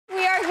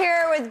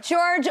with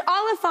George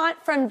Oliphant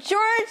from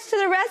George to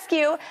the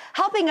Rescue,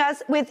 helping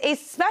us with a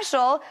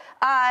special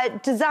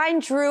Design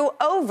Drew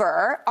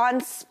over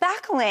on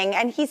spackling.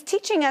 And he's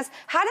teaching us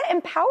how to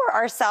empower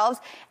ourselves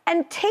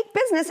and take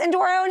business into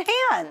our own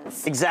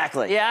hands.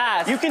 Exactly.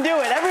 Yes. You can do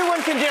it.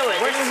 Everyone can do it.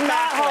 It's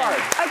not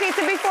hard. Okay,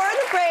 so before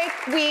the break,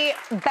 we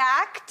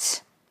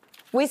backed,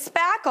 we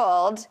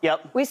spackled,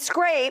 we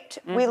scraped,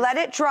 we let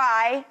it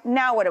dry.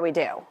 Now what do we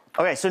do?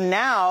 Okay, so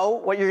now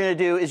what you're going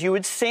to do is you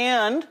would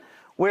sand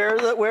where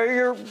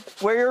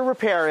your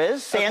repair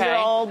is. Sand it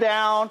all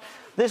down.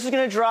 This is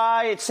going to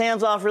dry. It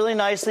sands off really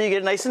nicely. You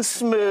get it nice and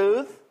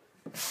smooth.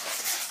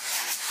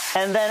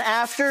 And then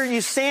after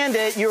you sand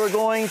it, you're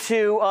going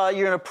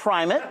to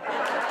prime it.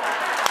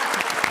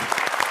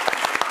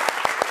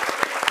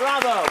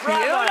 Bravo,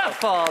 bravo.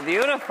 Beautiful,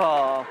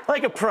 beautiful.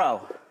 Like a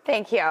pro.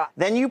 Thank you.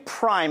 Then you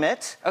prime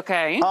it.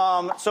 Okay.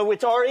 So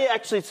it's already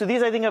so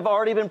these I think have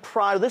already been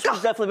primed. This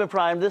one's definitely been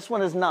primed. This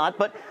one is not,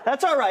 but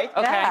that's all right.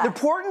 Okay. The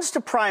importance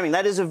to priming,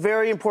 that is a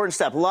very important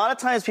step. A lot of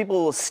times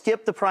people will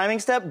skip the priming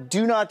step.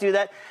 Do not do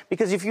that,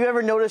 because if you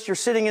ever notice you're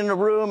sitting in a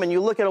room and you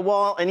look at a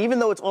wall, and even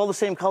though it's all the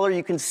same color,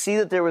 you can see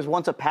that there was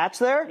once a patch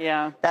there.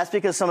 Yeah. That's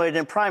because somebody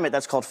didn't prime it.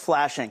 That's called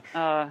flashing.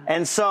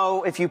 And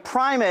so if you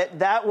prime it,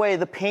 that way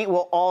the paint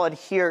will all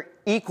adhere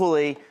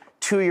equally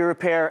to your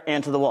repair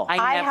and to the wall.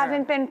 I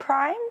haven't been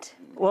primed?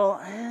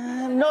 Well,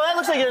 no, that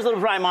looks like there's a little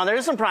prime on there.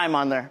 There's some prime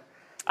on there.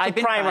 I've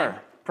been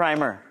primer.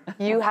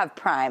 You have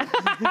prime.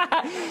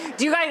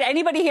 Do you guys,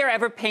 anybody here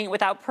ever paint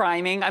without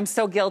priming? I'm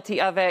so guilty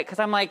of it, because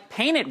I'm like,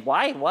 paint it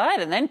white, what?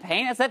 And then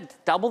paint? Is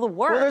that double the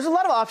work? Well, there's a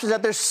lot of options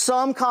out there.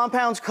 Some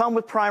compounds come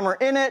with primer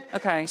in it.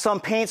 Okay. Some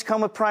paints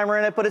come with primer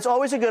in it, but it's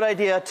always a good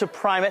idea to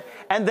prime it.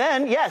 And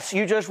then, yes,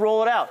 you just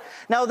roll it out.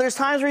 Now, there's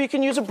times where you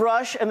can use a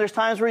brush, and there's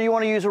times where you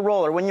want to use a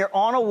roller. When you're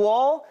on a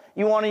wall,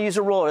 you want to use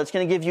a roller. It's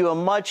going to give you a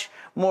much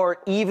more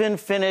even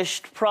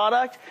finished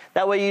product.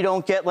 That way you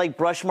don't get like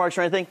brush marks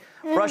or anything.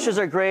 Brushes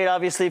are great,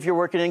 obviously, if you're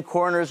working in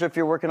corners or if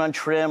you're working on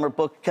trim or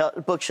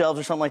bookshelves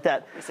or something like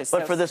that.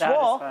 But for this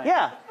wall,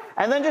 yeah.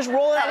 And then just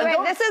roll it out. Wait,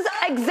 this is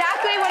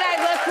exactly what I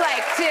look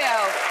like, too.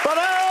 But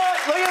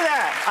look at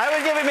that. I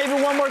would give it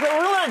maybe one more coat.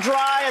 We're going to let it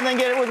dry and then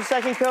get it with a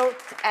second coat.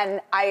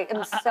 And I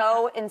am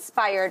so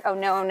inspired. Oh,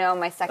 no,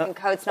 my second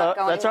coat's not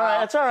going That's all right.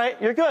 That's all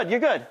right. You're good. You're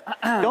good.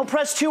 Don't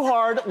press too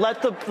hard.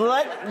 Let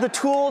the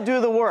tool do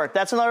the work.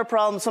 That's another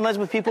problem sometimes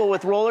with people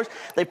with rollers.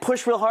 They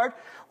push real hard.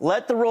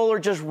 Let the roller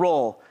just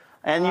roll.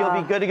 And you'll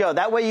be good to go.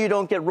 That way you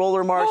don't get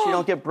roller marks, you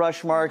don't get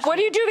brush marks. What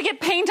do you do to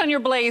get paint on your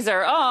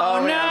blazer?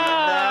 Oh, no.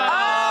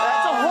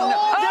 That's a whole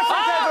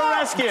different type of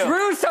rescue.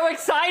 Drew's so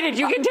excited.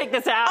 You can take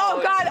this out.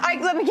 Oh, God.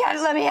 Let me get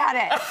it. Let me at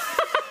it.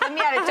 Let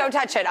me at it. Don't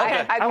touch it.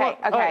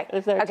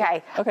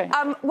 Okay.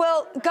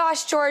 Well,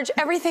 gosh, George,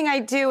 everything I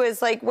do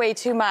is like way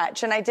too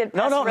much. And I did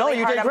press really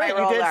you hard did great. on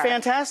my roller. You did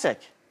fantastic.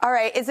 All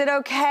right, is it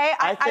okay?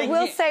 I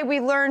will say we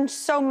learned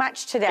so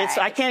much today.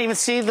 I can't even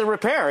see the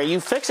repair. You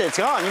fix it. It's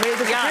gone. You made it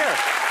disappear.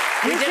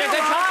 You did a good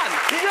job.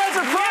 You guys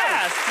are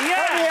pros.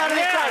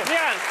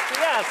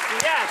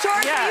 Yes.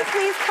 George, will you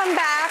please come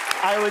back?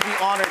 I would be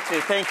honored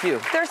to. Thank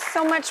you. There's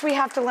so much we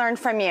have to learn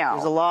from you.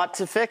 There's a lot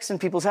to fix in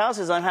people's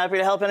houses. I'm happy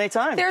to help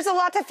anytime. There's a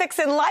lot to fix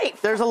in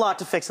life. There's a lot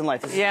to fix in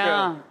life. This is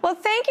true. Well,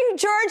 thank you,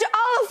 George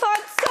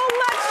Oliphant, so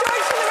much.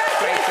 George to the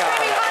Rescue,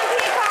 streaming on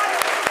Peacock.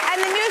 And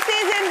the new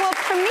season will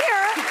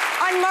premiere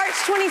on March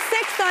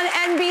 26th on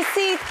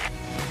NBC.